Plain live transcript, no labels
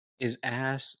is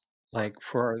ask, like,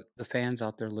 for the fans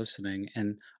out there listening,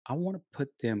 and I want to put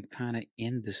them kind of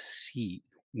in the seat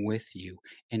with you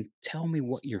and tell me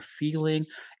what you're feeling.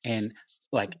 And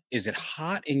like, is it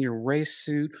hot in your race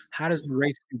suit? How does the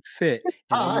race suit fit?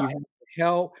 And then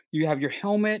Ah, you have your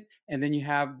helmet, and then you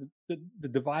have the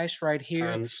device right here.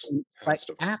 And like hands device.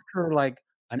 after like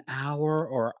an hour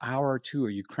or hour or two, are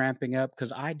you cramping up?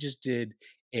 Because I just did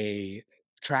a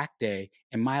track day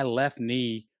and my left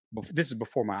knee, this is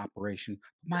before my operation,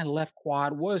 my left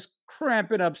quad was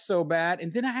cramping up so bad,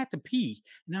 and then I had to pee,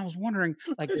 and I was wondering,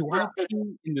 like, do I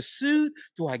pee in the suit?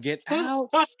 Do I get out?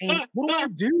 And what do I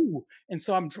do? And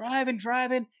so I'm driving,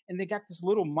 and they got this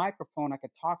little microphone. I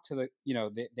could talk to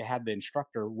they had the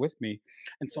instructor with me.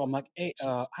 And so I'm like, hey,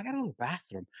 I gotta go to the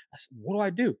bathroom. I said, what do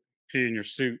I do? Pee in your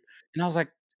suit. And I was like,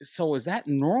 so is that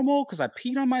normal? Because I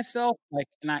peed on myself, like,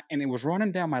 and it was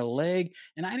running down my leg,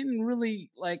 and I didn't really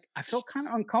like. I felt kind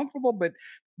of uncomfortable, but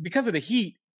because of the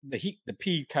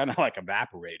pee kind of like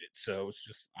evaporated. So it's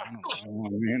just I don't know,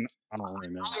 man. I don't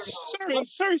really know.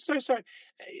 Sorry.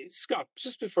 Scott,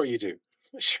 just before you do,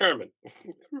 Sherman,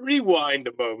 rewind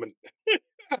a moment.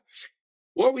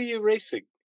 What were you racing?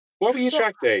 What were you So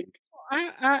track daying?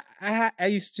 I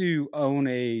used to own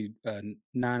a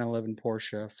 911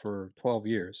 Porsche for 12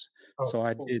 years. Oh, So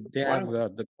I oh, did they have wow.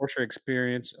 the Porsche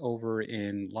experience over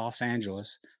in Los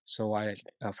Angeles. So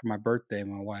for my birthday,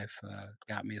 my wife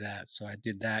got me that. So I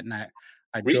did that, and I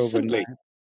drove a Recently.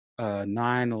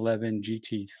 911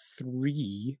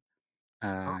 GT3,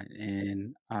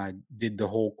 and I did the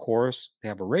whole course. They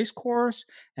have a race course,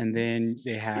 and then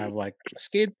they have like a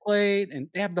skid plate, and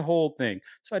they have the whole thing.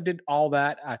 So I did all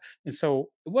that, and so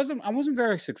I wasn't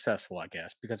very successful, I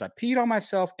guess, because I peed on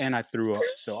myself and I threw up.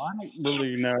 So I don't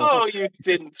really know. Oh, you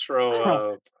didn't throw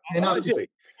up. And I Yeah, see.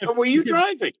 And were you because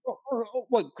driving?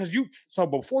 well, because you so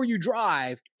before you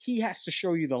drive, he has to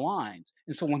show you the lines,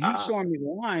 and so when he's Ah. showing me the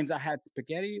lines, I had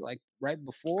spaghetti, like, right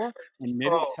before, and they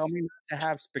didn't oh, tell me not to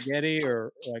have spaghetti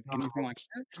or, like, no, anything like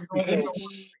that, you and don't want so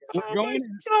we're Oh my going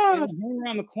and God. I'm going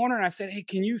around the corner, and I said, "Hey,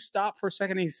 can you stop for a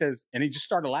second?" And he says and he just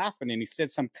started laughing, and he said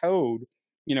some code,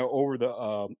 over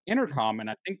the, intercom, and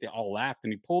I think they all laughed,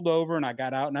 and he pulled over, and I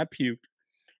got out, and I puked.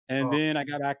 And oh, then I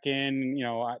got back in,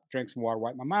 I drank some water,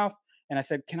 wiped my mouth, and I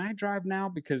said, "Can I drive now?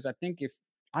 Because I think if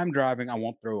I'm driving, I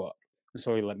won't throw up." And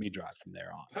so he let me drive from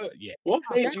there on. Uh, But yeah, What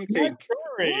made that's you my think?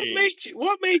 story.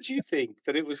 What made you think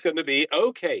that it was going to be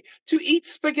okay to eat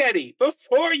spaghetti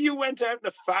before you went out in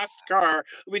a fast car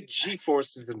with G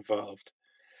forces involved?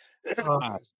 oh. I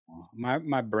don't know.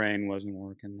 My brain wasn't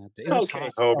working that day. It was Okay, hot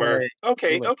in Homer. LA,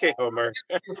 Okay, really okay, hot. Homer.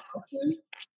 Your question?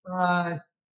 Uh,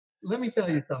 Let me tell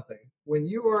you something. When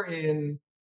you are in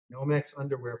Nomex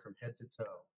underwear from head to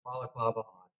toe, balaclava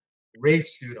on,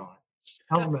 race suit on,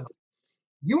 helmet,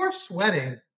 you are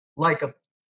sweating like a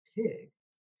pig.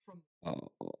 From Oh.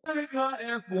 America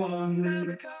F1,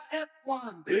 America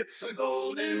F1, it's a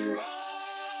golden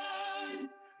run.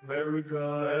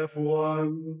 America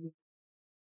F1.